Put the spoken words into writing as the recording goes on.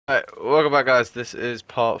Welcome back, guys. This is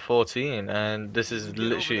part 14, and this is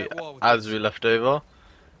literally as we left over,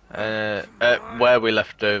 where we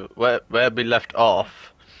left over, where we left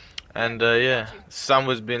off, and yeah, Sam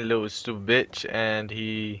was being a little stupid bitch, and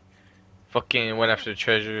he fucking went after the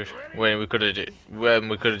treasure when we could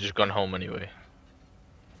have just gone home anyway.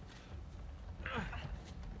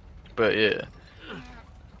 But yeah,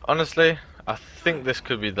 honestly, I think this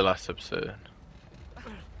could be the last episode.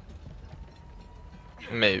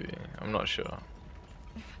 Maybe, I'm not sure.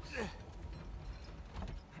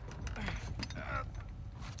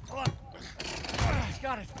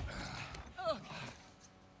 Got it. All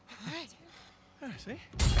right. See?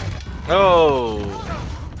 Oh,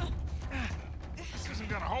 This isn't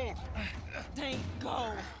gonna hold. Dang,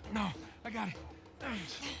 go. No, I got it.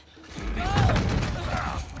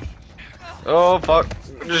 oh fuck!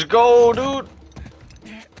 Just go, dude.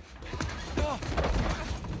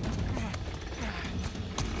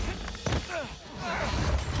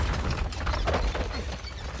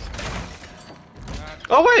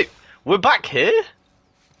 Oh wait, we're back here?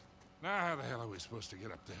 Now how the hell are we supposed to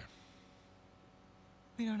get up there?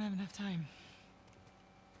 We don't have enough time.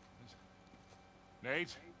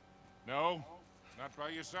 Nate? No? Not by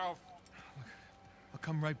yourself? I'll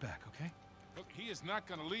come right back, okay? Look, he is not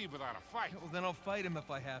gonna leave without a fight. Well, then I'll fight him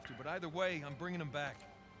if I have to, but either way, I'm bringing him back.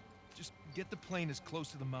 Just get the plane as close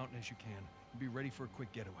to the mountain as you can, and be ready for a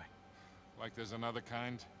quick getaway. Like there's another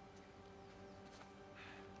kind?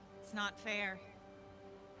 It's not fair.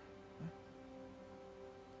 Huh?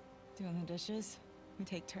 Doing the dishes, we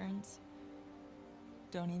take turns.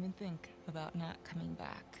 Don't even think about not coming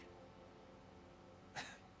back.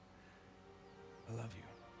 I love you.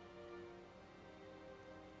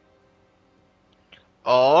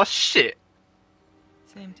 Oh shit.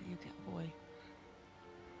 Same to you, cowboy.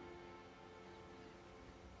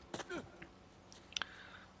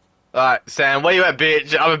 Alright, Sam, where you at,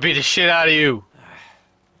 bitch? I'm gonna beat the shit out of you.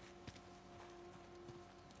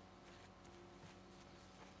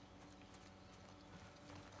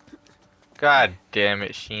 God damn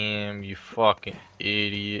it, Sam, you fucking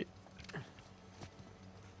idiot.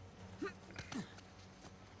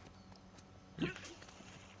 You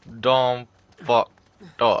dumb fucked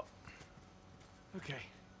up. Okay.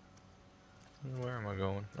 Where am I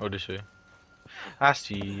going? Oh, this way. I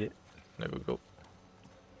see it. There we go.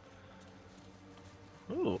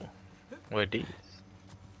 Ooh, what are these?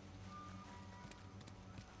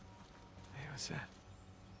 Hey, what's that?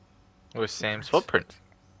 Where's Sam's footprints?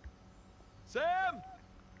 Sam!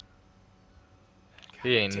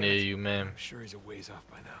 He ain't damn near it. you, man. I'm sure he's a ways off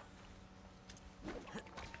by now.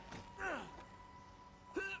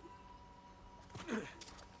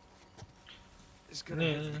 Just gonna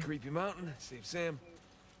head for the creepy mountain, save Sam,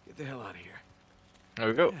 get the hell out of here. There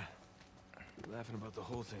we go. Yeah. Be laughing about the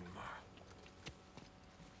whole thing tomorrow.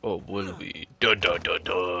 Oh, will we? Dun dun dun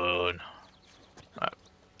dun.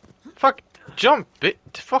 Fuck, jump it.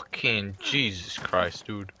 Fucking Jesus Christ,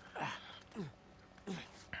 dude.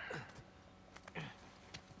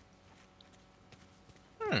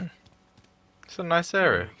 It's a nice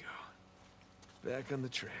There area. we go. Back on the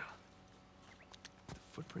trail. The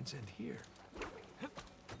footprints end here.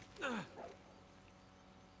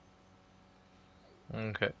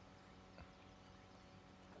 Okay.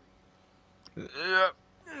 Yep.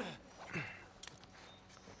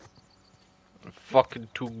 Fucking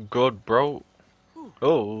too good, bro.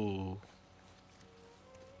 Oh.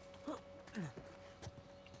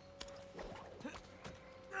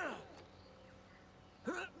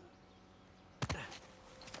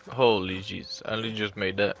 Holy Jesus, I only just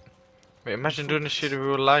made that. Wait, imagine doing this shit in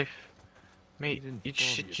real life. Mate, you'd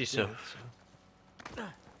shit yourself. Still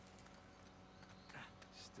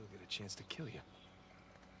get a chance to kill you.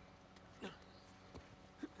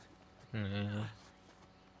 Yeah.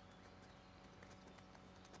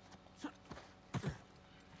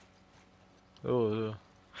 Oh.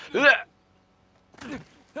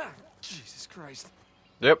 Jesus Christ.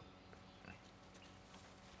 Yep.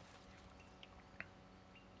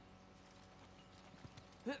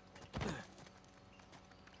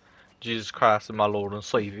 Jesus Christ, my Lord and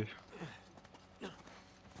Savior.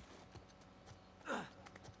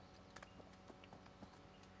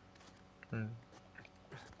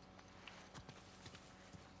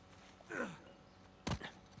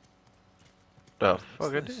 The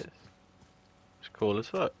fuck it is? It's cool as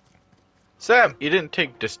fuck. Sam, you didn't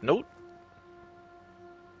take this note?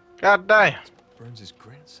 God damn. Burns'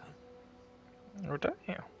 grandson. Oh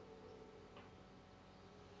damn.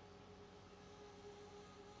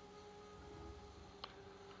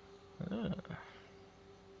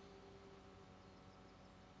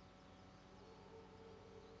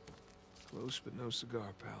 Close, but no cigar,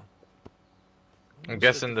 pal. I'm Almost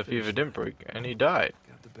guessing at the finish fever didn't line. break, and he died.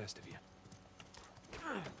 Got the best of you.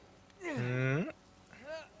 Hmm.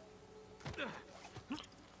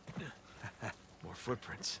 More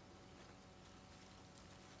footprints.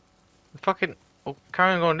 Fucking. Oh,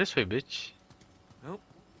 carry on going this way, bitch. Well,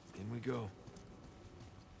 in we go.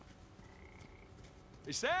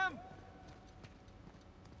 Hey, Sam!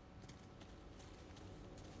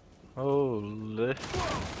 Holy.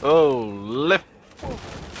 Holy.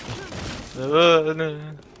 No.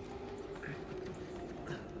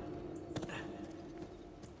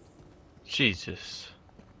 Jesus.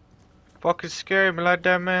 Fucking scary me like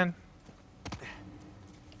that, man.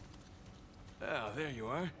 Oh, there you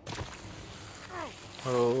are.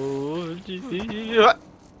 Oh, yeah.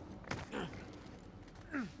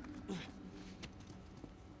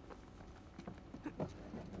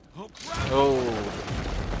 Oh, crap! Oh.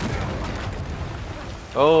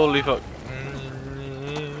 Holy fuck.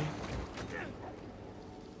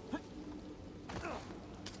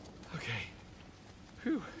 Okay.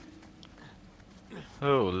 Whew.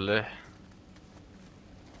 Holy.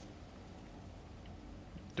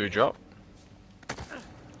 Do we drop?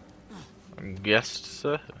 Yes,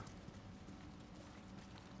 sir.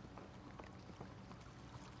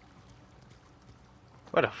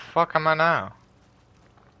 Where the fuck am I now?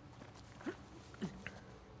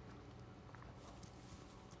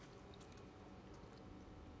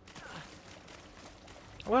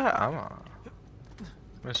 Where am I?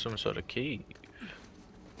 I'm in some sort of key.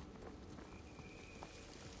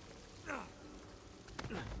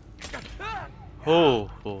 Oh,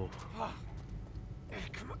 oh.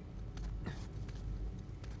 Come on.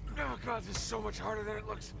 Oh, God, this is so much harder than it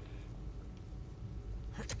looks.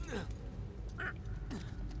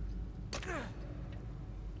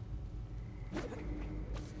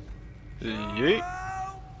 Yeet.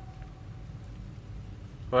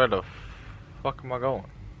 Where the fuck am I going?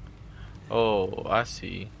 Oh, I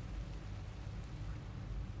see.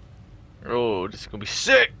 Oh, this is gonna be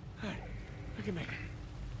sick. I can make it.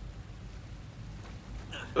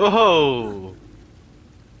 Oh,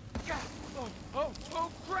 Oh,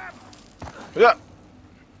 crap! yeah.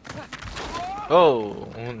 Oh,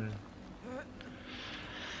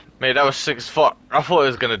 mate, that was sick as fuck. I thought I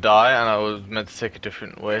was gonna die, and I was meant to take a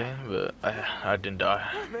different way, but I didn't die.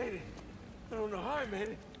 I made it. I don't know how I made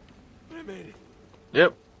it, but I made it.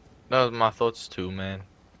 Yep, that was my thoughts too, man.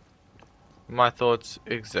 My thoughts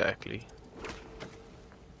exactly.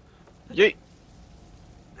 Yeet.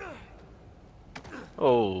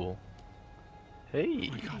 Oh. Hey.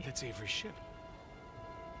 Oh my God, that's Avery's ship.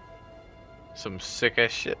 Some sick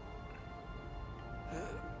ass shit.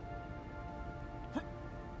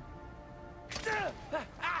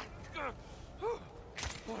 All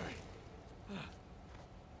right.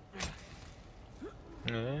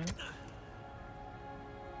 Yeah.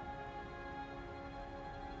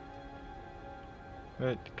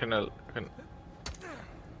 Wait, can I?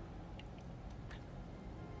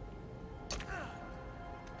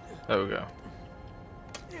 There we go.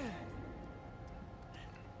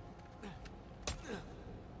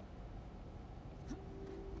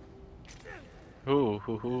 Ooh,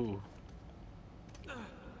 ooh, ooh.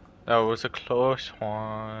 That was a close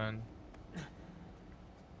one.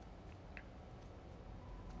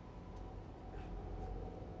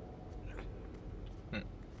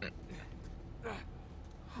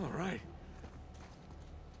 All right.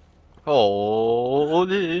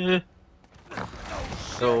 Holy.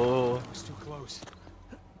 Oh, That was too close.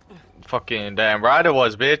 fucking damn right it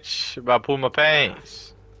was, bitch. About to pull my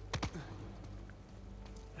pants.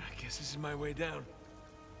 I guess this is my way down.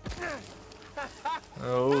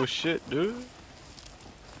 Oh shit, dude.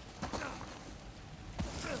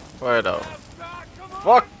 Where the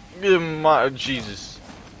fuck? My Jesus.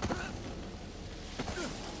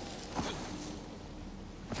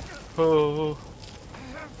 Oh.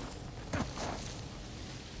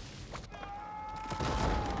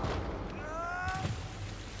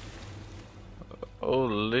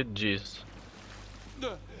 Holy jeez.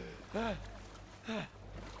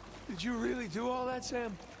 Did you really do all that,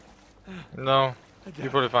 Sam? No, I you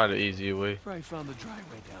doubt probably it. find an easier way. Probably found the dry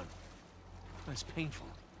way down. That's painful.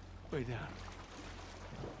 Way down.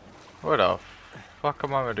 Where the fuck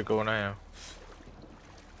am I meant to go now?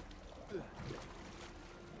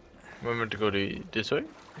 Am I meant to go this way?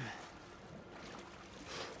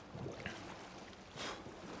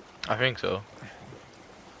 I think so.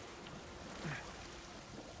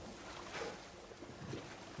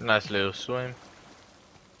 Nice little swim.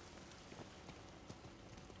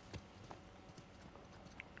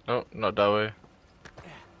 Oh, not that way.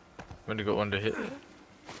 I'm gonna go under hit.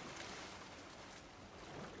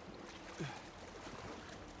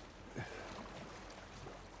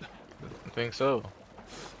 think so.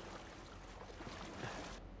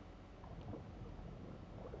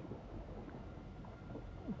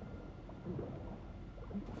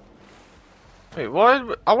 Wait,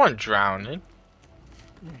 what? I wasn't drowning.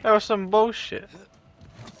 That was some bullshit.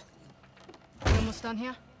 We almost done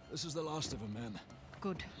here? This is the last of them, man.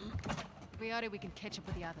 Good. If we are, we can catch up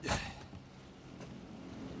with the others.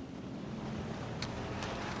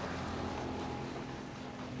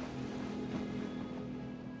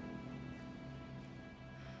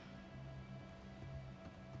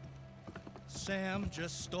 Sam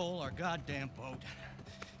just stole our goddamn boat.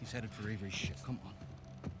 He's headed for Avery's ship. Come on.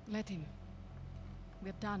 Let him.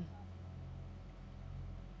 We're done.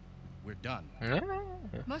 We're done.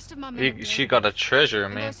 Most of my men are She dead, got a treasure,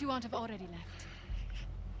 and man. those who aren't have already left.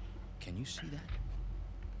 Can you see that?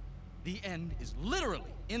 The end is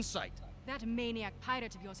literally in sight. That maniac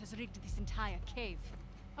pirate of yours has rigged this entire cave.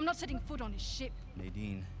 I'm not setting foot on his ship.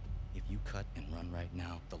 Nadine, if you cut and run right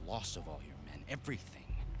now, the loss of all your men, everything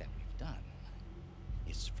that we've done,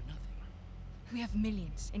 is for nothing. We have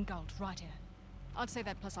millions engulfed right here. I'd say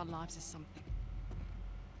that plus our lives is something.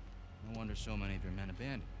 No wonder so many of your men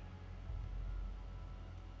abandoned.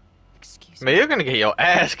 Excuse Man, me. you're gonna get your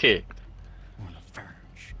ass kicked. We're on the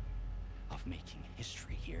verge of making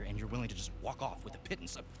history here, and you're willing to just walk off with a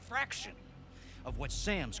pittance, a fraction of what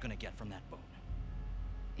Sam's gonna get from that boat.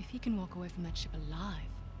 If he can walk away from that ship alive,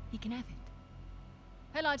 he can have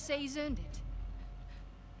it. Hell, I'd say he's earned it.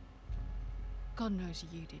 God knows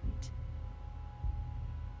you didn't.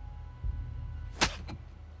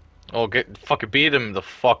 Oh, fucking beat him the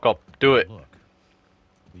fuck up. Do it. Look,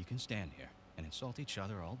 we can stand here and insult each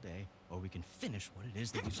other all day, or we can finish what it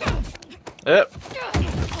is that we've done. Yep.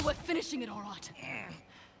 Oh, we're finishing it all right.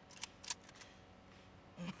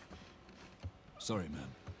 Sorry, man.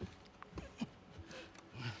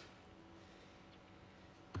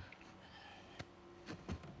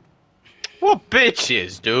 What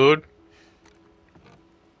bitches, dude?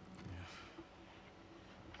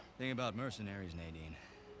 Thing about mercenaries, Nadine,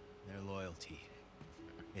 their loyalty,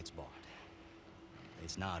 it's bought.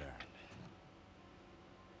 It's not earned.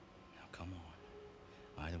 Now come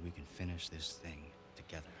on. Either we can finish this thing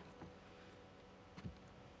together,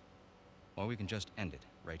 or we can just end it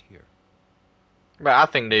right here. But I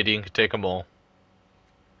think Nadine could take them all.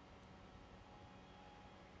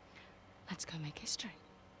 Let's go make history.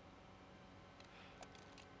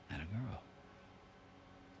 Atta girl.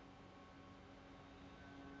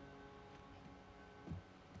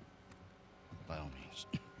 By all means.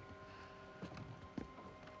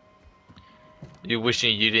 You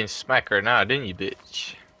wishing you didn't smack her now, didn't you,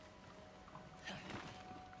 bitch?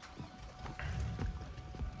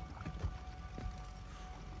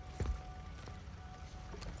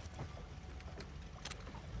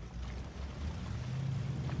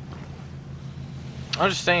 I'm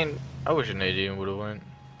just saying, I wish Nadine would have went.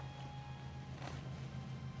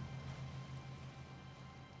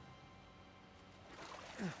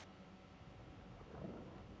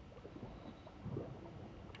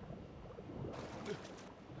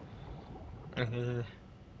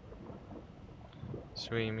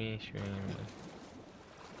 Swimmy, swimmy.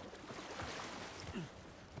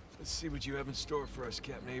 Let's see what you have in store for us,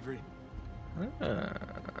 Captain Avery.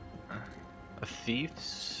 A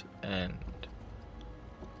thief's end.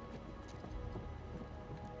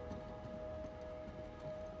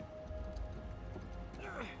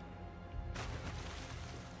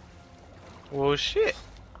 Well, shit.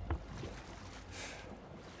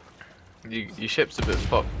 Your ship's a bit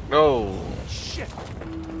fucked. Oh. Shit!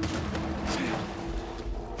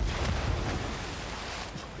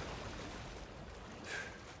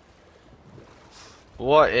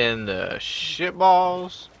 What in the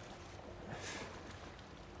shitballs?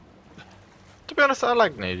 To be honest, I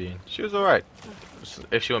like Nadine. She was alright.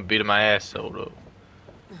 If she wouldn't beat my ass, so though.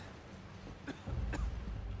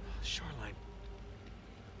 Shoreline.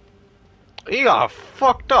 He got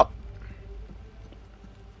fucked up.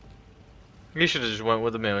 You should have just went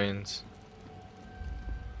with the millions.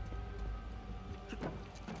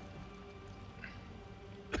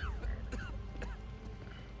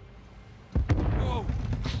 Oh,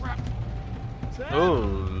 crap!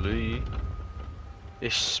 Holy.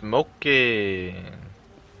 It's smoking.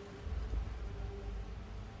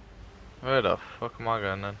 Where the fuck am I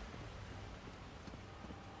going then?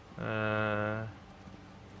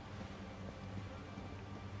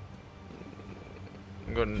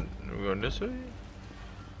 We're going this way?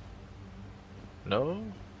 No?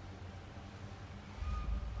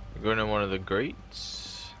 We're going in one of the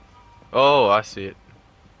grates? Oh, I see it.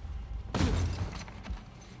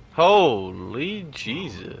 Holy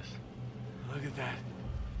Jesus. Look at that.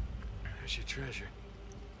 There's There's your treasure.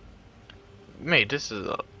 Mate, this is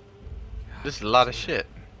a lot of shit.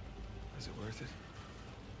 Is it worth it?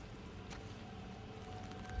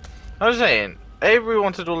 I was saying, Avery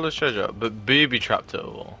wanted all this treasure, but Booby trapped it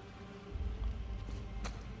all.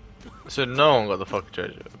 So no one got the fucking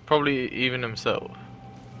treasure. Probably even himself.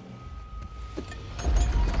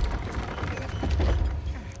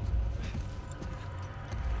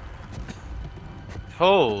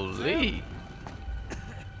 Holy.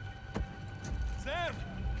 Sam!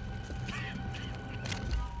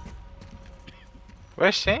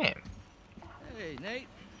 Where's Sam? Hey, Nate.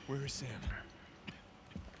 Where is Sam?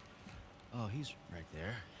 Oh, he's right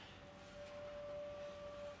there.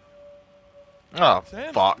 Oh,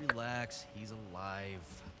 Sam? fuck. Relax, he's alive.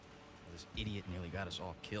 This idiot nearly got us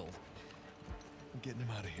all killed. I'm getting him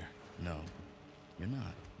out of here. No, you're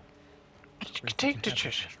not. Rafe, you Take can the have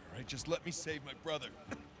treasure. All right, just let me save my brother.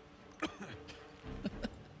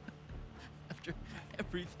 After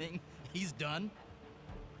everything he's done?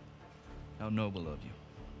 How noble of you.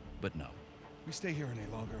 But no, We stay here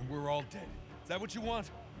any longer and we're all dead. Is that what you want?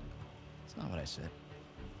 it's not what I said.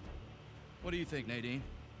 What do you think, Nadine?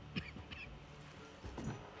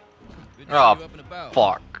 Good to Oh, see you up and about.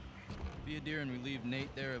 fuck. Be a dear and relieve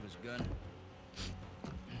Nate there of his gun.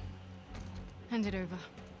 Hand it over.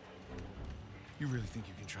 You really think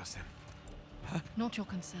you can trust him? Not your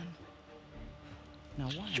concern. Now,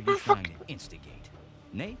 why are you trying to instigate?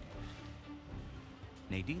 Nate?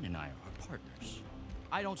 Nadine and I are partners.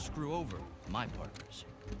 I don't screw over my partners.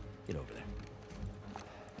 Get over there.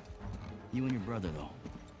 You and your brother, though.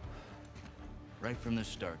 Right from the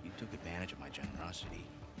start, you took advantage of my generosity.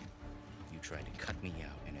 You tried to cut me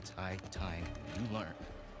out, and it's high time you learn.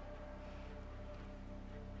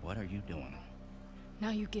 What are you doing? Now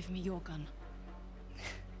you give me your gun.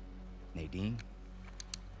 Nadine?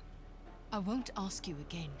 I won't ask you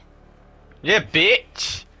again. Yeah,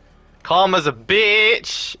 bitch. Karma's a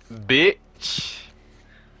bitch. Bitch.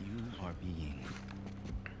 You are being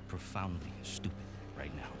profoundly stupid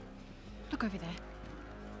right now. Look over there.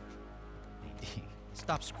 Nadine,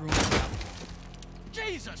 stop screwing around.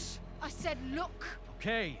 Jesus! I said look!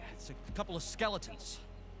 Okay, it's a couple of skeletons.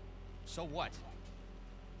 So what?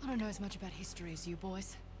 I don't know as much about history as you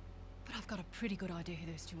boys, but I've got a pretty good idea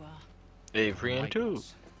who those two are. Avery and two.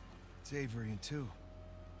 Whites. It's Avery and two.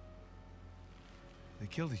 They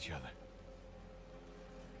killed each other.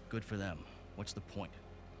 Good for them. What's the point?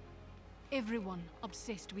 Everyone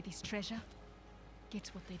obsessed with his treasure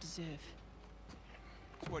gets what they deserve.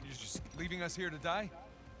 So what, you're just leaving us here to die?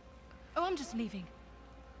 Oh, I'm just leaving.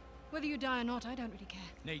 Whether you die or not, I don't really care.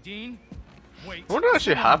 Nadine? Wait. What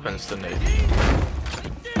actually happens to Nate?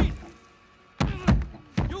 Nadine!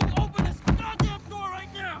 You open this goddamn door right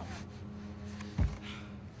now!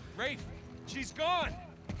 Rafe, she's gone!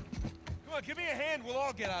 Come on, give me a hand, we'll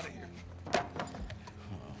all get out of here.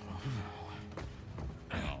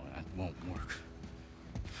 No, that won't work.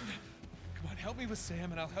 Come on, help me with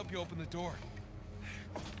Sam and I'll help you open the door.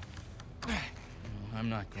 I'm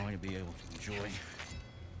not going to be able to enjoy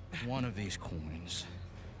one of these coins.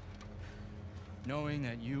 Knowing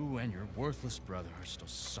that you and your worthless brother are still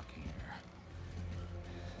sucking air.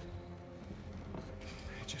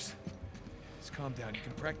 Hey, just calm down. You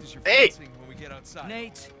can practice your Hey! fencing when we get outside.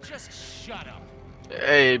 Nate, just shut up.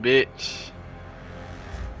 Hey, bitch.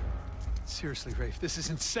 Seriously, Rafe, this is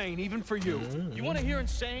insane, even for you. You want to hear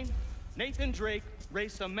insane? Nathan Drake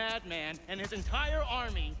raced a madman and his entire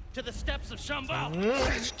army to the steps of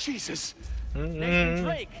Shambhala. Jesus! Nathan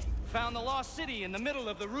Drake found the lost city in the middle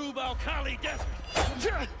of the Rub al-Khali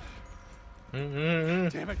desert.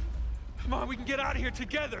 Damn it. Come on, we can get out of here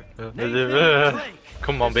together. Nathan Drake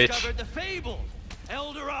Come on, bitch. discovered the fabled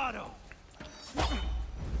El Dorado.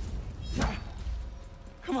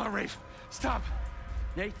 Come on, Rafe. Stop.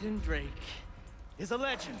 Nathan Drake is a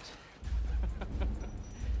legend.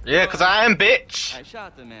 Yeah, cause I am bitch. I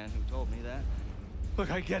shot the man who told me that.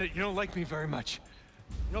 Look, I get it. You don't like me very much.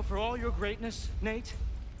 You know, for all your greatness, Nate,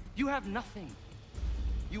 you have nothing.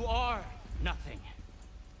 You are nothing.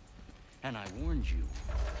 And I warned you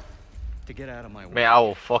to get out of my way. Man, I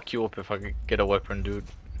will fuck you up if I could get a weapon, dude.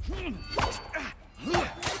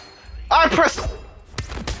 I pressed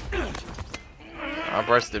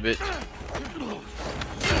the bitch.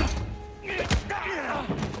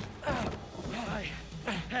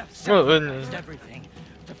 I have sacrificed everything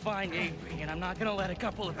to find Avery, and I'm not gonna let a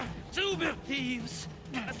couple of two-bit thieves,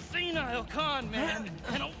 a senile con man,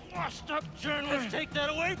 and a washed-up journalist take that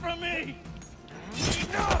away from me!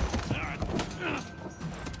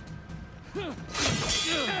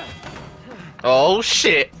 Oh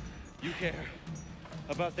shit. You care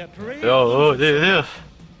about that parade? Oh, yeah.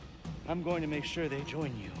 I'm going to make sure they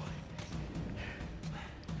join you.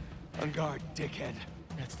 On guard, dickhead.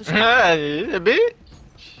 That's the Yeah, bitch.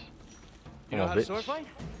 You know how to sword fight?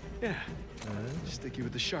 Yeah. Sticky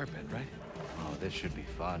with the sharp end, right? Oh, this should be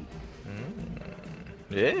fun.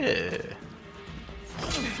 Yeah.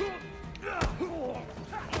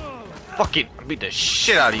 Fuck it, I beat the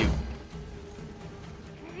shit out of you.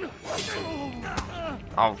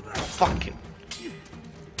 Oh, fucking.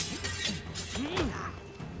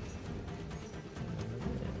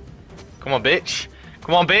 Come on, bitch.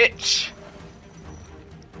 Come on, bitch.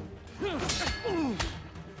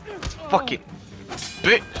 Fuck it.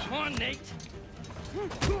 Bitch. Come on, Nate.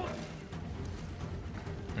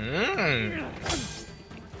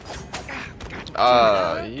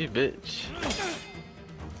 You bitch.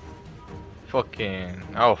 Fucking.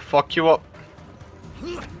 I'll fuck you up.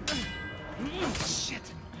 Shit.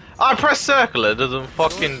 I press circle, it doesn't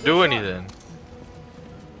fucking do anything.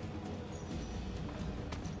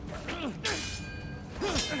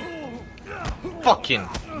 Fucking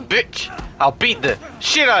bitch. I'll beat the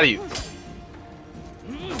shit out of you.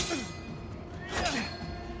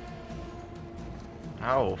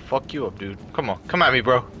 I'll fuck you up, dude. Come on, come at me,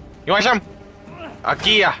 bro. You want some?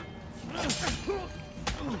 Agia.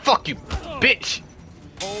 Fuck you, bitch.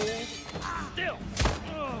 Still.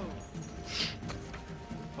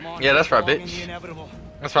 Come on. Yeah, that's right, prolonging bitch. the inevitable.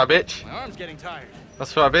 That's right, bitch. My arm's getting tired.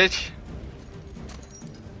 That's right, bitch.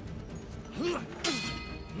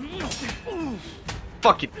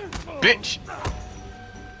 Fuck it, bitch.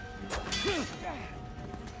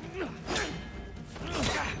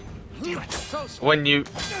 When you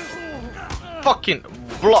fucking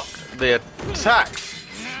block the attacks,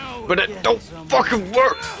 but it don't fucking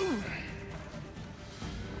work.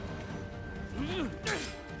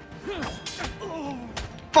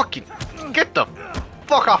 Fucking get the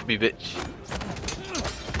fuck off me, bitch.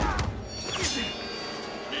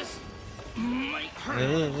 This might hurt.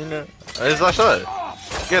 You know, as I said,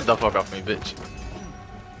 get the fuck off me, bitch.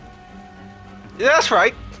 Yeah, that's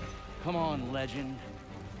right. Come on, legend.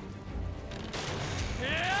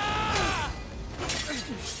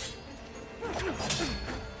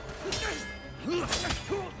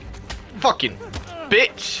 Fucking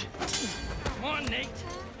bitch. Come on, Nate.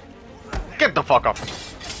 Get the fuck off me.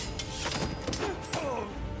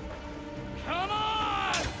 Come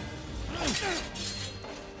on!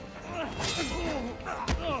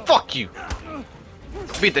 Fuck you.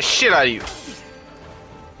 Beat the shit out of you.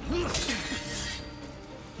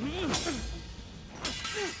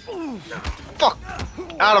 Fuck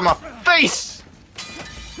out of my face.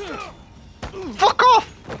 Fuck off.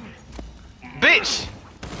 Bitch.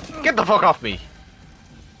 Get the fuck off me.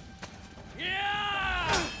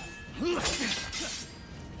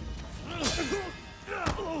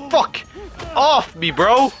 Fuck off me,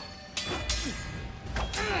 bro.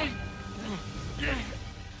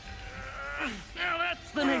 Now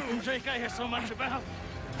that's the Nathan Drake I hear so much about.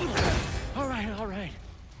 All right, all right.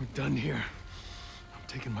 We're done here. I'm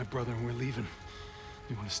taking my brother and we're leaving.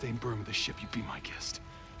 You want to stay and burn with the ship, you be my guest.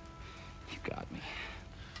 You got me.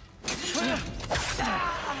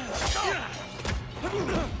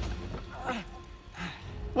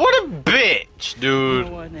 What a bitch, You dude.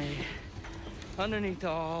 know what, Nate? Underneath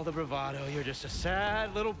all the bravado, you're just a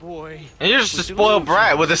sad little boy. And you're just a spoiled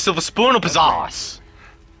brat with a silver spoon up his ass.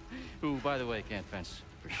 Who, by the way, can't fence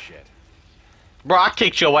for shit. Bro, I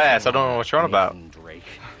kicked your ass. I don't know what you're on about. Nathan Drake.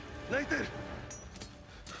 Nathan!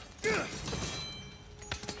 You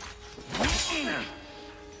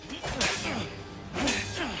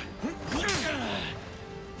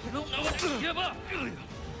don't know when to give up.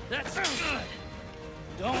 That's good.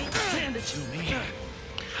 Don't hand it to me.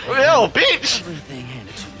 Yo, bitch! Everything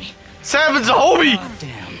handed to me. Seven's a homie! God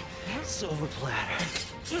damn. Silver platter.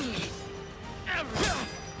 Everything.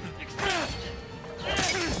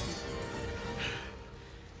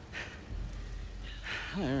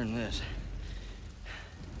 I earned this.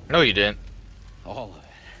 No, you didn't. All of it.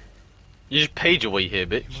 You just paid your way here, You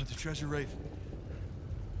bitch. want the treasure, Rafe?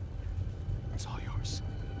 It's all yours.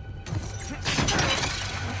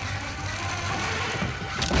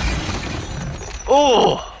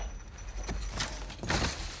 Oh!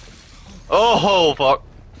 Oh, fuck.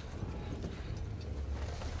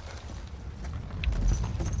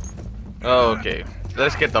 Okay.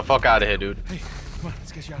 Let's get the fuck out of here, dude. Hey, come on,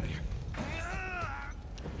 let's get you out of here.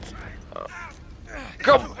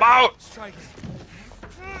 Come out! Let's try again.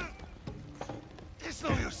 It's no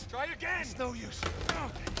use. Try again. It's no use. Come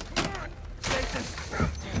on. Nathan.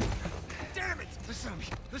 Damn it. Listen to me.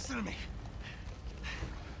 Listen to me.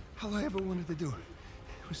 All I ever wanted to do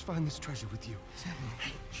was find this treasure with you.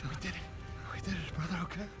 We did it. We did it, brother,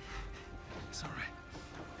 okay? It's all right.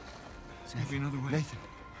 There's gotta be another way. Nathan,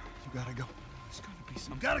 you gotta go. There's gotta be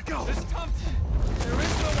some. Gotta go. There's something. There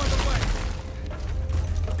is no other way.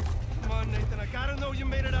 Come on, Nathan. I gotta know you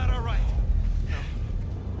made it out all right. No.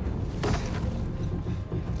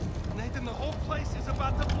 Nathan, the whole place is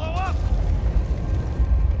about to blow up.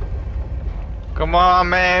 Come on,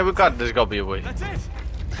 man. We got this. Gotta be a way. That's it.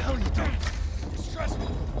 What the hell are you doing? It's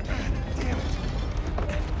stressful. Damn it.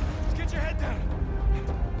 Just get your head down.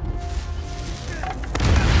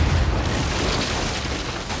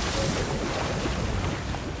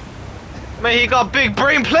 Man, he got big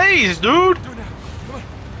brain plays, dude. Do it now. Come on.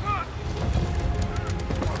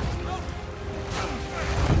 Come on.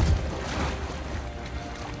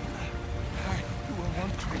 All right. You are one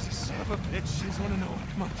crazy son of a bitch. You just want to know it.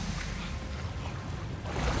 Come on.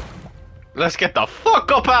 Let's get the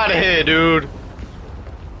fuck up out of here, dude.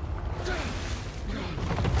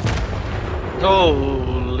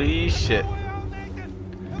 Holy shit.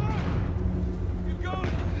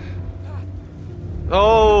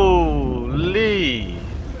 Holy.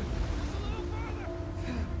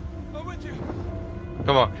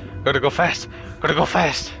 Come on. Gotta go fast. Gotta go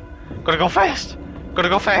fast. Gotta go fast. Gotta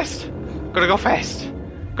go fast. Gotta go fast.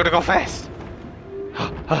 Gotta go fast.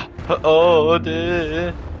 Oh,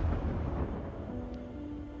 dear.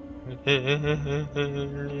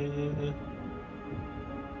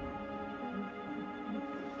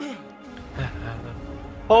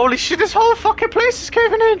 Holy shit, this whole fucking place is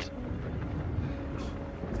caving in!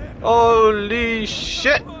 Holy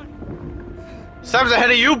shit! Sam's ahead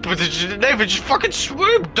of you, but David just fucking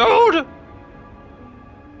swoop, dude!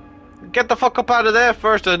 Get the fuck up out of there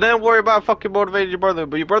first and then worry about fucking motivating your brother,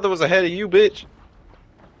 but your brother was ahead of you, bitch.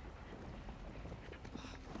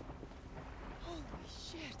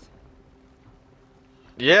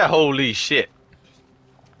 Yeah, holy shit.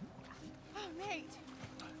 Oh, Nate.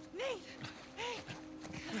 Nate. Hey.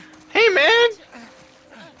 Hey, man.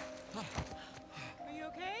 Are you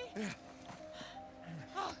okay?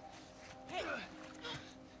 Oh. Hey.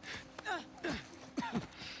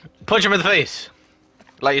 Punch him in the face.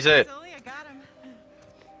 Like you said. Sully, I got him.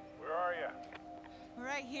 Where are you?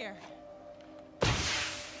 Right here.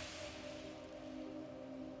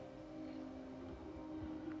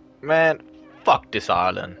 Man, fuck this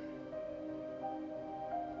island.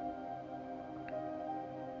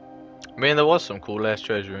 I mean, there was some cool ass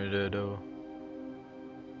treasure in there, though.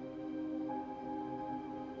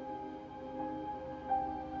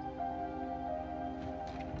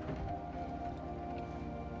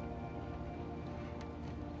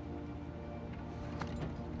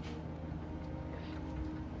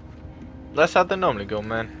 That's how they normally go,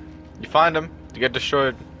 man. You find them, you get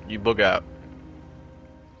destroyed, you bug out.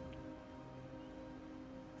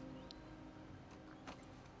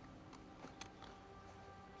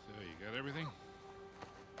 So, you got everything?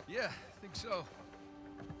 Yeah, I think so.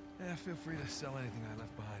 Yeah, feel free to sell anything I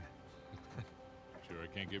left behind. Sure I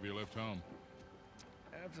can't give you a lift home.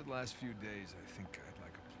 After the last few days, I think I'd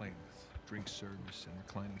like a plane with drink service and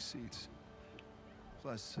reclining seats.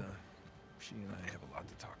 Plus, she and I have a lot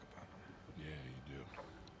to talk about. Yeah, you do.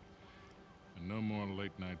 And no more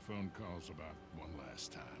late-night phone calls about one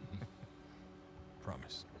last time.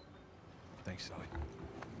 Promise. Thanks, Sully.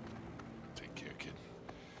 Take care, kid.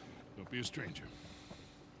 Don't be a stranger.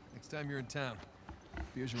 Next time you're in town,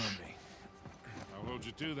 beers are on me. I'll hold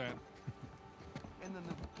you to that. And then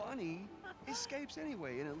the bunny escapes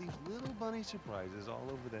anyway, and it leaves little bunny surprises all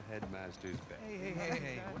over the headmaster's bed.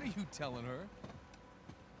 Hey, what are you telling her?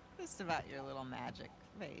 Just about your little magic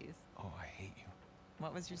phase. Oh, I hate you.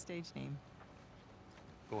 What was your stage name?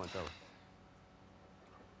 Go on, tell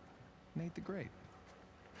Nate the Great.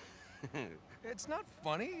 It's not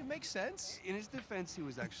funny. It makes sense. In his defense, he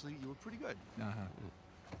was actually, you were pretty good.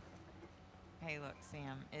 Hey, look,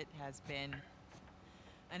 Sam, it has been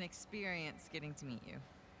an experience getting to meet you.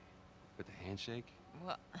 But the handshake,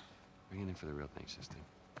 Well, bring it in for the real thing, sister.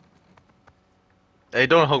 Hey,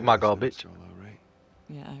 don't hug my girl, bitch. All right.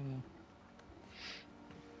 yeah, I will.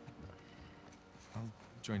 I'll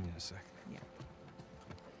join you in a sec. Yeah.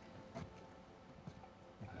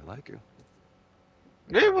 I like her.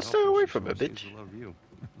 Yeah, we'll stay away from it, bitch. She'll love you.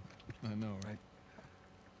 I know, right?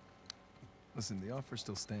 Listen, the offer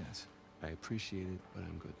still stands. I appreciate it, but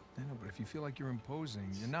I'm good. I know, but if you feel like you're imposing,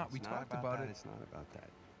 you're not. It's We not talked about that, it. It's not about that.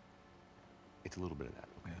 It's a little bit of that,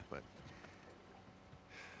 okay? Yeah. But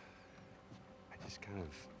I just kind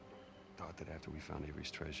of thought that after we found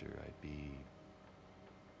Avery's treasure, I'd be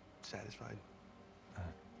satisfied.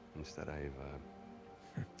 Instead, I've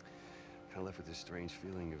kind of left with this strange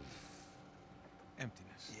feeling of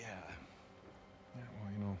Emptiness. yeah. Yeah,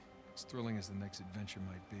 well, you know, as thrilling as the next adventure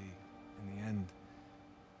might be, in the end,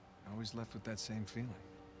 I always left with that same feeling.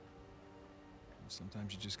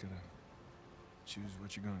 Sometimes you just gotta choose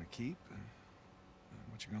what you're gonna keep and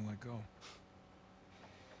what you're gonna let go.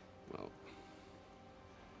 Well,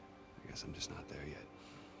 I guess I'm just not there yet.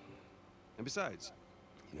 And besides,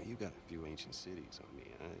 you know, you got a few ancient cities on me.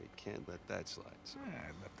 I can't let that slide. So. Yeah,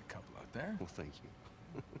 I left a couple out there. Well, thank you.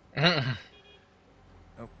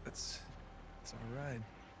 Oh, it's all right.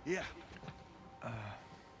 Yeah.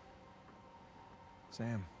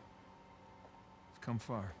 Sam, you've come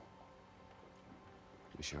far.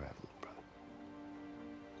 We sure have, little brother.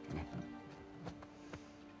 Come here.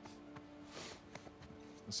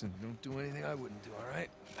 Listen, don't do anything I wouldn't do, all right?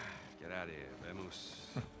 Get out of here, vamos.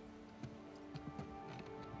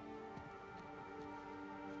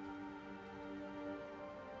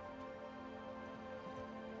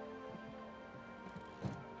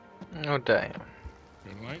 Oh, damn.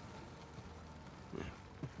 Good light?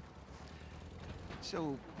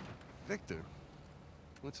 So, Victor,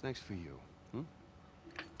 what's next for you?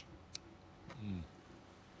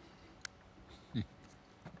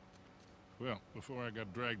 Well, before I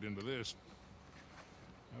got dragged into this,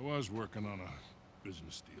 I was working on a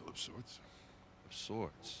business deal of sorts. Of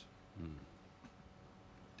sorts.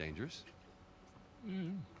 Dangerous? Yeah,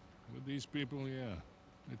 with these people, yeah.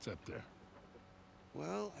 It's up there.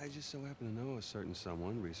 Well, I just so happen to know a certain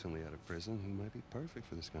someone recently out of prison who might be perfect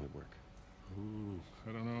for this kind of work. Ooh,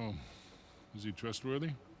 I don't know. Is he trustworthy?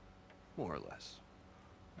 More or less.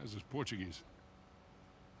 How's his Portuguese?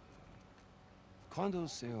 Quando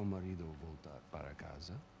seu marido voltar para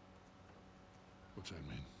casa? What's that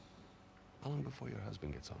mean? How long before your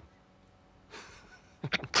husband gets home?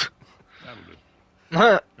 That'll do.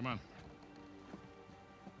 Come on.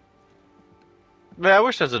 Man, I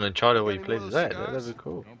wish there was an Uncharted where he Any plays more that. cigars? That'd be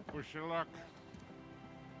cool. Don't push your luck.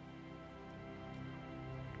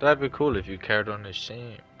 That'd be cool if you carried on the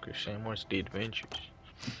same, because Sam wants the adventures.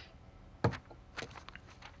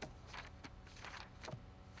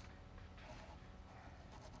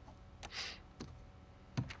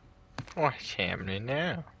 What's happening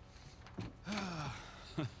now?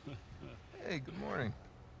 Hey, good morning.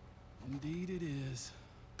 Indeed it is.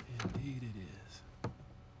 Indeed it is.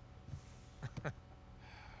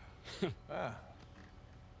 Ah.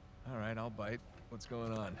 All right, I'll bite. What's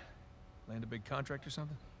going on? Land a big contract or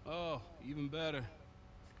something? Oh, even better.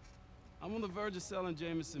 I'm on the verge of selling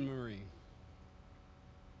Jameson Marine.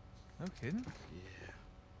 No kidding? Yeah.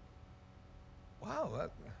 Wow, well,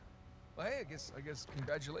 hey, I guess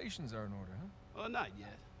congratulations are in order, huh? Well, not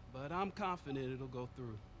yet, but I'm confident it'll go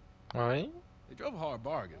through. Alright. They drove a hard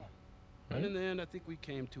bargain. And in the end, I think we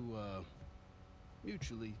came to a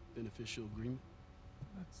mutually beneficial agreement.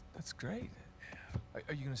 That's great.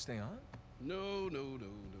 Are you gonna stay on? No.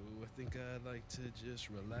 I think I'd like to just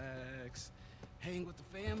relax, hang with the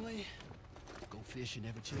family, go fishing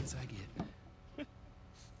every chance I get.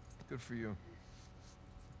 Good for you.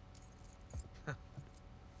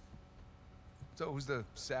 So who's the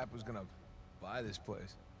sap who's gonna buy this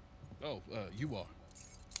place? Oh, you are.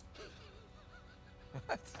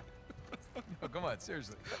 What? No, come on,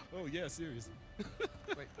 seriously. Oh, yeah, seriously.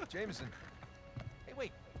 Wait, Jameson. Hey,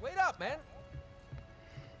 wait up, man.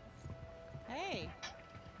 Hey.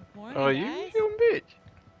 Morning, Oh, you guys. young bitch.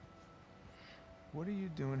 What are you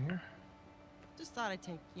doing here? Just thought I'd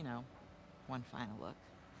take, one final look.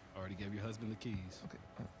 Already gave your husband the keys. Okay.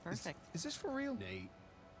 Perfect. Is this for real? Nate,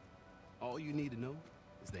 all you need to know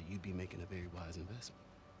is that you'd be making a very wise investment.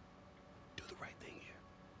 Do the right thing here.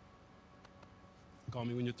 Call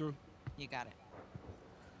me when you're through. You got it.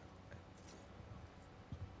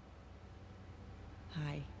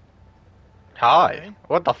 Hi. Hi. Okay.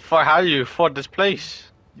 What the fuck? How do you afford this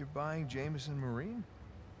place? You're buying Jameson Marine?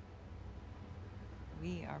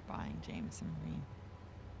 We are buying Jameson Marine.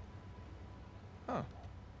 Huh.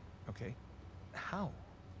 Okay. How?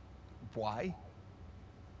 Why?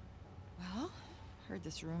 Well, heard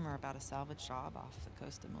this rumor about a salvage job off the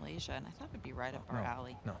coast of Malaysia, and I thought it'd be right up our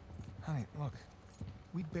alley. No. Honey, look.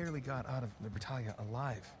 We barely got out of Libertalia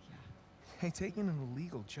alive. Yeah. Hey, taking an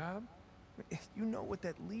illegal job? You know what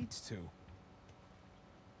that leads to.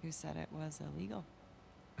 Who said it was illegal?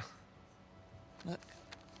 Look.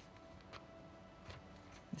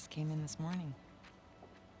 This came in this morning.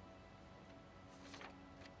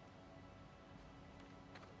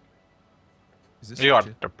 Is this You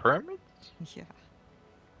legit? got the permit? Yeah.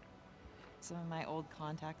 Some of my old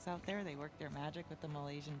contacts out there, they work their magic with the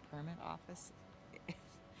Malaysian permit office.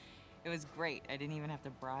 It was great. I didn't even have to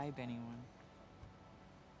bribe anyone.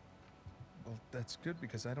 Well, that's good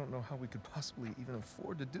because I don't know how we could possibly even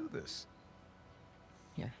afford to do this.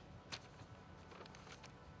 Here.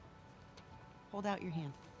 Hold out your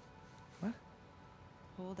hand. What?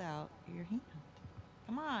 Hold out your hand.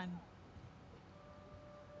 Come on.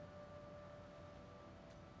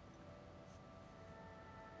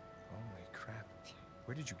 Holy crap.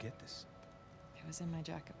 Where did you get this? It was in my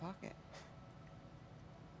jacket pocket.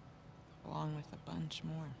 Along with a bunch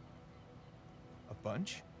more. A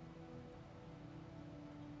bunch?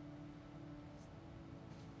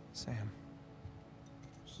 Sam.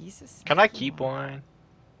 He's a Can I sneaky keep one. one?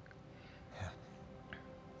 Yeah.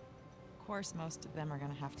 Of course, most of them are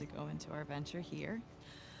gonna have to go into our venture here,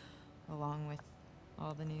 along with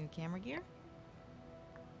all the new camera gear.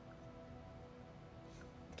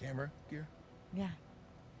 Camera gear? Yeah.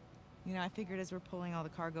 You know, I figured as we're pulling all the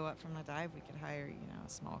cargo up from the dive, we could hire, you know, a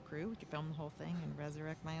small crew. We could film the whole thing and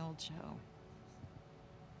resurrect my old show.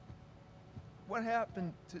 What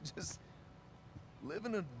happened to just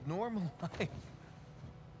living a normal life?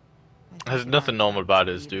 I think There's in nothing our normal attempt about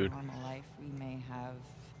to this, lead a dude. normal life, we may have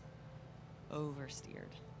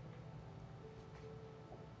oversteered.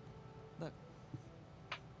 Look,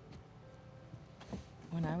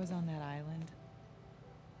 when I was on that island,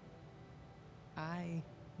 I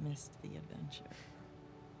missed the adventure.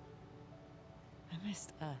 I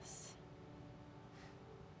missed us.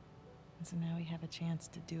 And so now we have a chance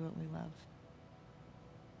to do what we love.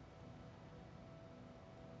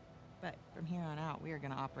 But from here on out, we are going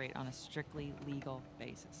to operate on a strictly legal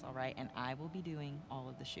basis, all right? And I will be doing all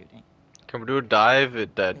of the shooting. Can we do a dive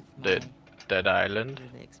at that With that island?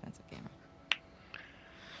 really expensive camera.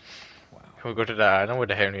 Wow. Can we go to that island with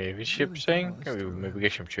the Henry Navy ship Really thing? thought all this Can we through, maybe huh?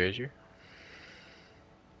 get some treasure?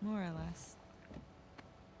 More or less.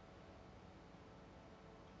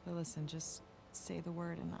 But listen, just say the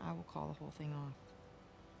word and I will call the whole thing off.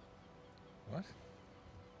 What?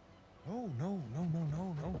 Oh, no.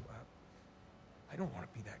 I don't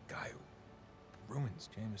want to be that guy who ruins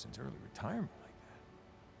Jameson's early retirement like that.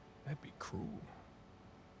 That'd be cruel.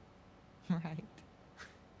 Right.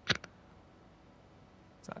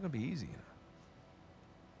 It's not gonna be easy, you know.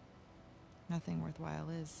 Nothing worthwhile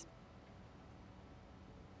is.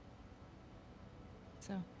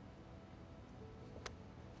 So,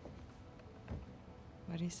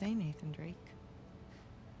 what do you say, Nathan Drake?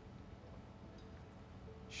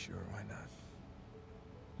 Sure, why not?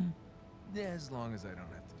 Hmm. Yeah, as long as I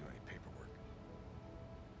don't have to do any paperwork.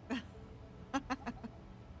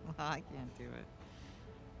 Well, I can't do it.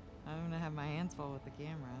 I'm gonna have my hands full with the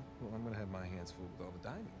camera. Well, I'm gonna have my hands full with all the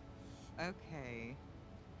diving. Okay,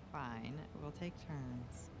 fine. We'll take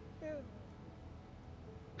turns. Yeah.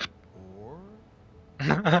 Or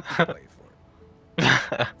play for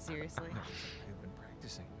it. Seriously? No, I've been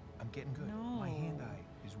practicing. I'm getting good. No. My hand-eye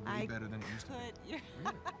is way better than it used to be.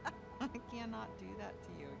 Really? I cannot do that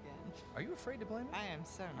to you again. Are you afraid to play me? I am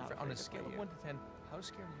so not afraid On a to scale play of you. 1 to 10, how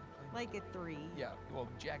scared are you to play me? Like a 3. Yeah, well,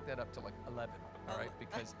 jack that up to like 11, all right?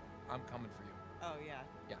 Because I'm coming for you. Oh, yeah.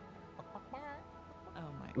 Yeah.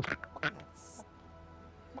 Oh, my God. That's...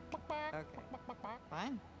 Okay.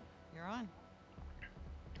 Fine. You're on.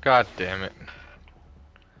 God damn it.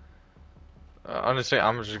 Honestly,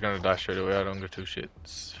 I'm just gonna die straight away. I don't give two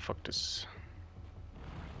shits. Fuck this.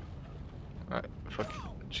 Alright, fuck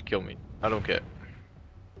it. Just kill me. I don't care.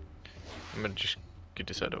 I'm gonna just get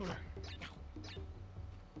this out over.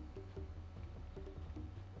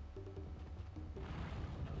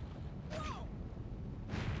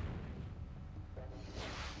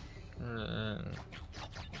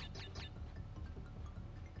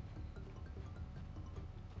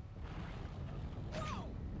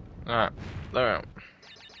 Alright, there.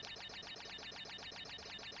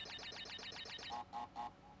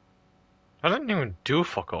 I didn't even do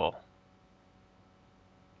fuck all.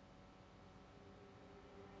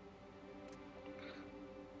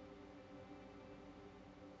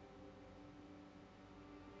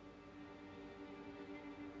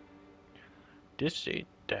 This ain't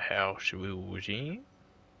the house we was in.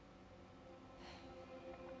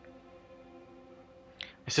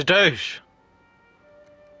 It's a douche.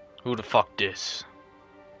 Who the fuck this?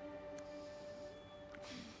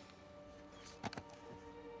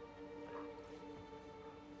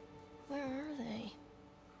 Where are they?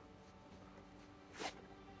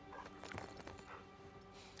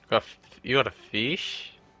 You got a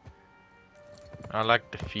fish? I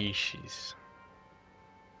like the fishies.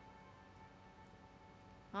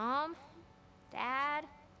 Mom? Dad?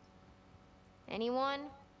 Anyone?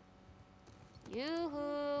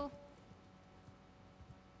 Yoo-hoo!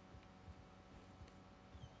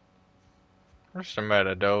 What's the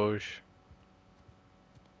matter, Doge?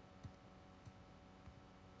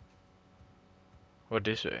 What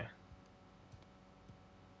did they say?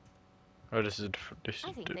 Oh, this is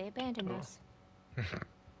I think they abandoned us.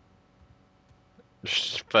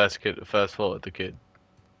 First kid, first thought of the kid.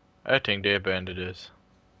 I think they abandoned us.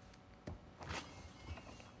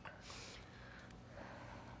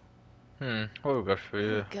 What we got for you?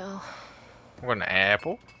 There we go. We got an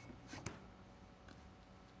apple.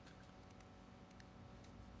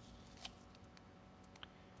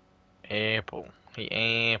 Apple. The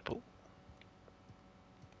apple.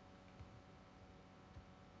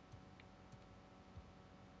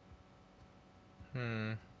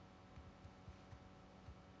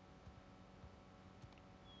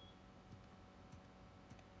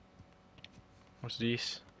 What's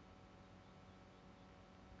this?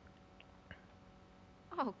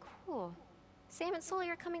 Oh, cool. Sam and Sully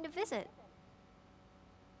are coming to visit.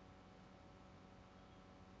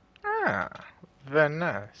 Ah, very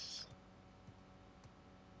nice.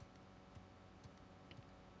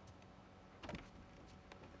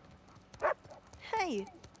 Hey!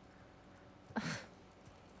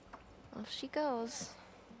 Off she goes.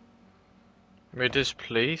 Mate, this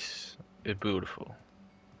place is beautiful.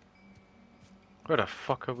 Where the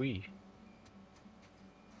fuck are we?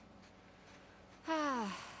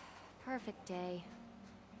 Ah, perfect day.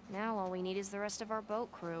 Now all we need is the rest of our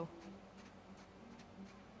boat crew.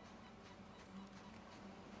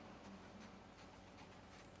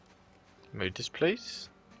 Mate, this place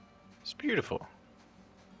is beautiful.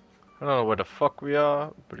 I don't know where the fuck we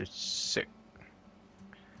are, but it's sick.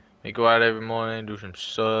 We go out every morning, do some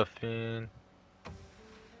surfing.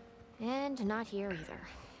 And not here either.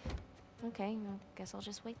 Okay, I guess I'll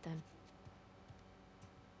just wait then.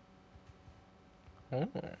 Oh,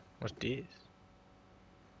 what's this?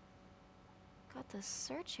 Got the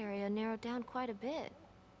search area narrowed down quite a bit.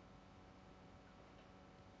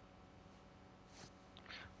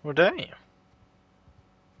 Well, damn.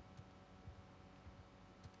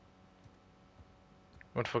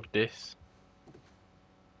 What the fuck this?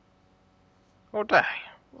 Oh, damn.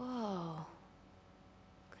 Whoa.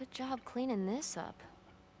 Good job cleaning this up.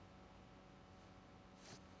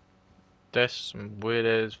 That's some weird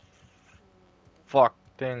as fuck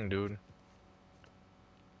thing, dude.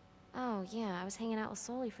 Oh, yeah, I was hanging out with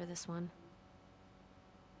Sully for this one.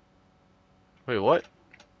 Wait, what?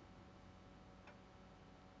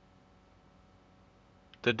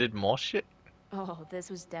 They did more shit? Oh, this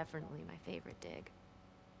was definitely my favorite dig.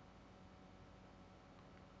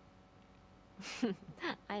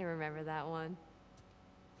 I remember that one.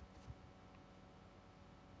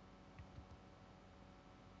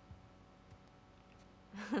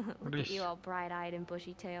 Look at you all bright-eyed and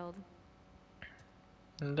bushy-tailed.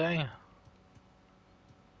 Damn.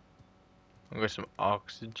 We got some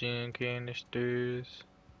oxygen canisters.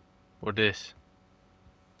 What this?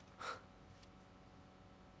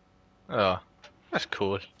 Oh, that's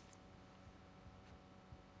cool.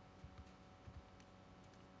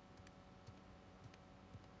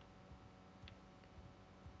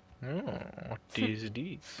 Oh, what is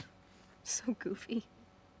these? So goofy.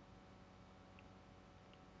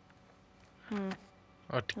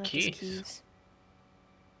 Oh, the keys.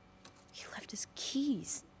 He left his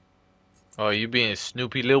keys. Oh, you being a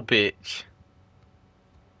snoopy little bitch.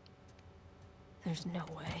 There's no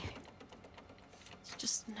way. There's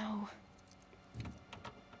just no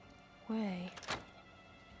way.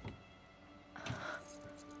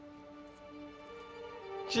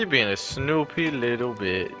 She being a snoopy little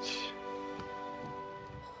bitch.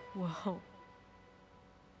 Whoa.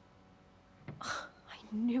 I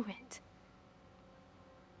knew it.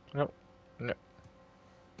 Nope. No.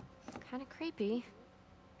 Kinda creepy.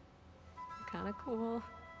 Kinda cool.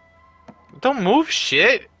 Don't move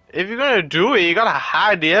shit. If you're gonna do it, you gotta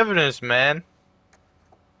hide the evidence, man.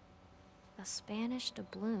 A Spanish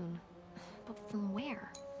doubloon. But from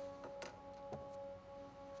where?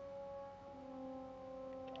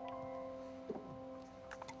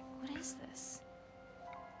 What is this?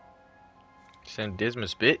 St.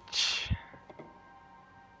 Dismas, bitch.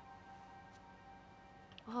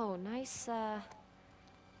 Oh, nice,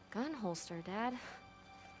 gun holster, Dad.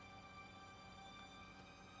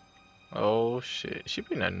 Oh shit, she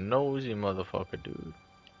been a nosy motherfucker, dude.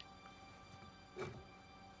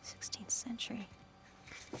 16th century.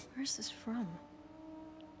 Where's this from?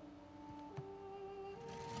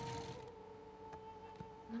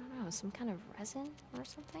 I don't know, some kind of resin or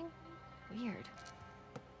something? Weird.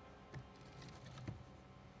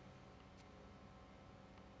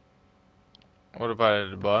 What about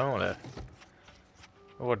at the bottom of that?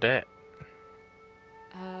 What that?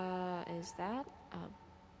 Is that a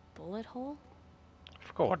bullet hole? I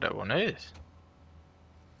forgot what that one is.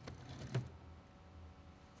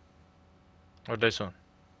 What this one?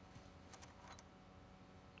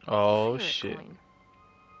 Oh Pirate shit. coin.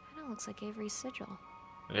 That looks like Avery's sigil.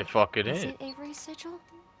 It fucking Is is. it Avery's sigil?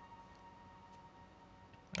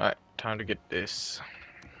 Alright, time to get this.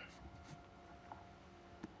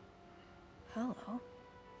 Hello.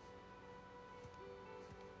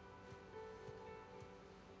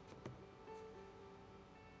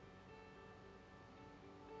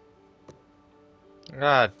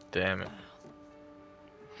 God damn it.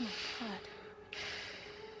 Oh my god.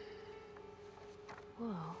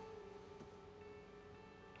 Whoa.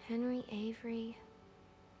 Henry Avery.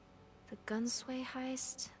 The Gunsway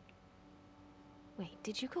heist. Wait,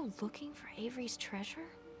 did you go looking for Avery's treasure?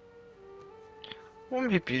 Well,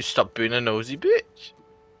 maybe you stop being a nosy bitch.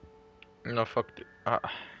 No, fuck it. No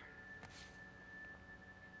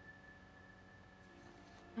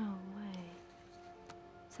way.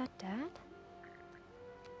 Is that Dad?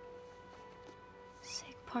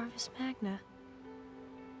 Sig Parvis Magna.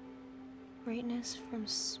 Greatness from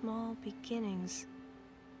small beginnings.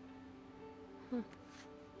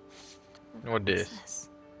 What is this? this?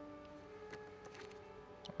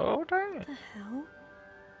 Oh, dang. What the hell?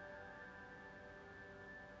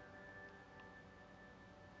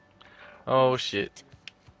 Oh, shit.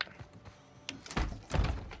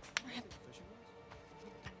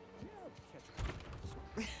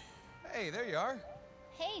 Hey, there you are.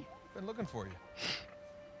 Hey. Been looking for you.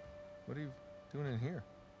 What are you doing in here?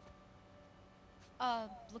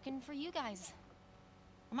 Looking for you guys.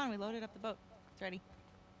 Come on, we loaded up the boat. It's ready.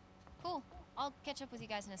 Cool. I'll catch up with you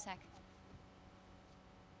guys in a sec.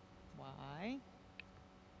 Why?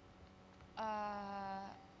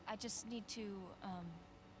 I just need to,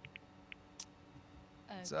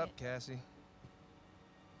 What's up, Cassie?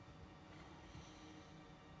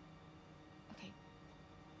 Okay.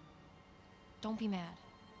 Don't be mad.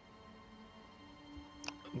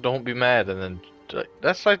 Don't be mad, and then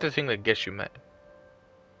that's like the thing that gets you mad.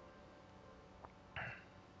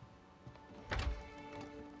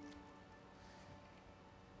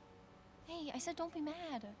 Hey, I said don't be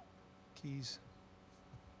mad. Keys.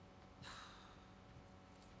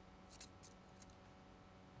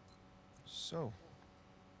 So,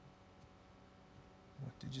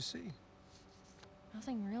 what did you see?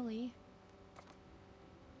 Nothing really.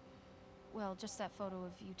 Well, just that photo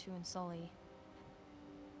of you two and Sully.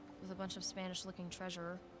 With a bunch of Spanish-looking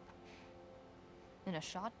treasure. And a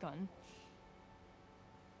shotgun.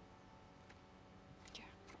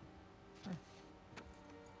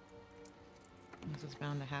 This is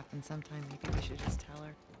bound to happen sometime. Maybe we should just tell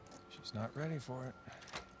her. She's not ready for it.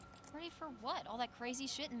 Ready for what? All that crazy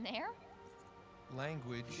shit in there?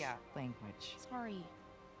 Language. Yeah, language. Sorry.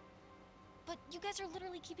 But you guys are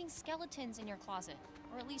literally keeping skeletons in your closet.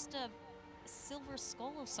 Or at least a silver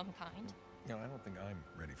skull of some kind. No, I don't think I'm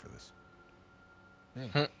ready for this.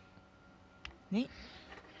 Nate,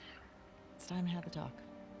 it's time to have the talk.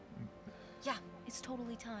 Yeah, it's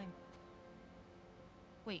totally time.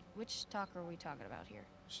 Wait, which talk are we talking about here?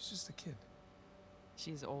 She's just a kid.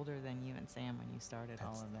 She's older than you and Sam when you started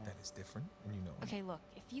all of that. That is different, and you know it. Okay, look,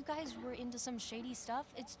 if you guys were into some shady stuff,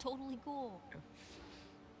 it's totally cool.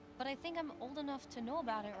 But I think I'm old enough to know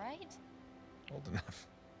about it, right? Old enough.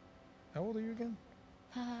 How old are you again?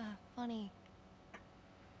 Haha, funny.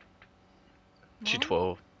 She's Mom?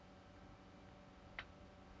 12.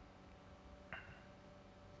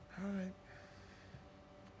 All right.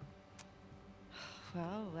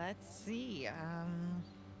 Well, let's see.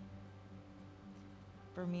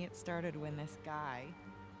 For me, it started when this guy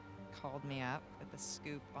called me up with a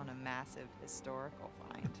scoop on a massive historical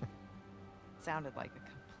find. It sounded like a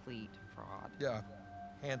complete fraud. Yeah,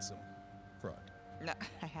 handsome fraud. No,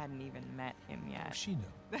 I hadn't even met him yet. Oh, she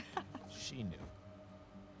knew. She knew.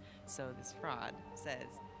 So this fraud says,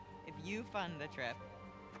 if you fund the trip,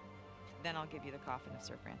 then I'll give you the coffin of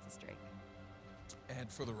Sir Francis Drake. And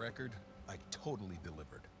for the record, I totally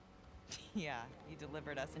delivered. Yeah, you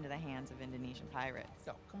delivered us into the hands of Indonesian pirates.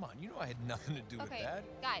 No, come on, you know I had nothing to do with Okay,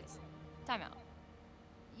 that. guys, time out.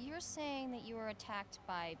 You're saying that you were attacked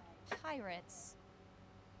by pirates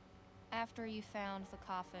after you found the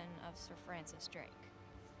coffin of Sir Francis Drake.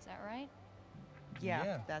 Is that right?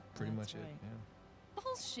 Yeah, that's pretty much right. it. Yeah.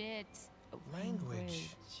 Bullshit. Language.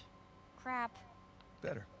 Crap.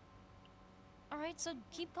 Better. Alright, so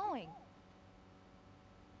keep going.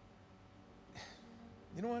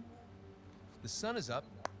 You know what? The sun is up,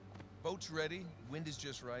 boat's ready, wind is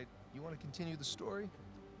just right. You want to continue the story?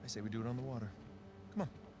 I say we do it on the water. Come on.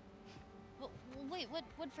 Well, wait,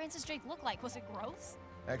 what'd Francis Drake look like? Was it gross?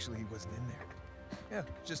 Actually, he wasn't in there. Yeah,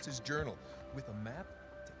 just his journal with a map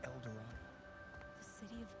to El Dorado. The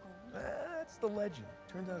City of Gold? That's the legend.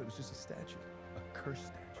 Turns out it was just a statue. A cursed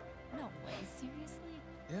statue. No way, seriously?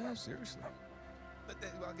 Yeah, seriously. But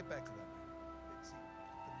I'll get back to that later. See,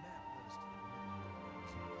 the map led us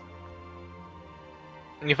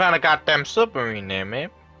to... You found a goddamn submarine there, man.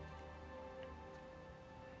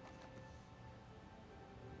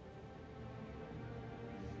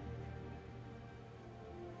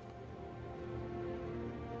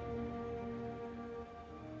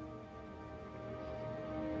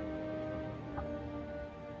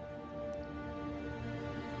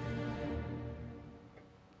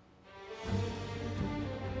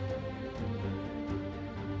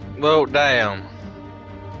 Well, damn.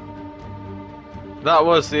 That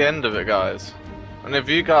was the end of it, guys. And if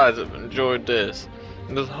you guys have enjoyed this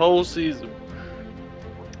whole series,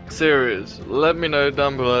 let me know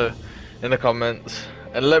down below in the comments,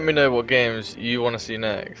 and let me know what games you want to see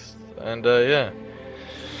next. And yeah,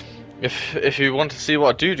 if you want to see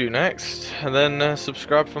what I do next, then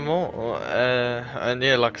subscribe for more. And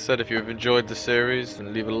yeah, like I said, if you've enjoyed the series,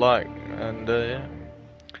 then leave a like. And yeah,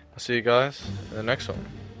 I'll see you guys in the next one.